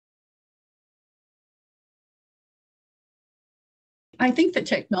I think that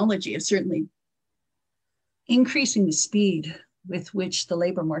technology is certainly increasing the speed with which the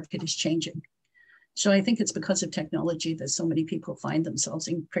labor market is changing. So I think it's because of technology that so many people find themselves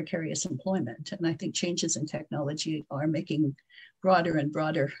in precarious employment. And I think changes in technology are making broader and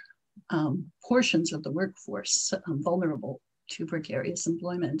broader portions of the workforce vulnerable to precarious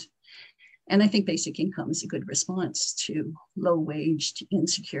employment. And I think basic income is a good response to low-waged,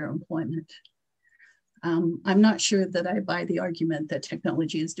 insecure employment. I'm not sure that I buy the argument that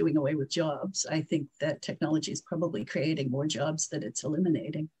technology is doing away with jobs. I think that technology is probably creating more jobs that it's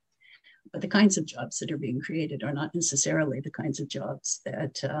eliminating. But the kinds of jobs that are being created are not necessarily the kinds of jobs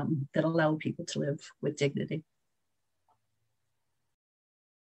that, that allow people to live with dignity.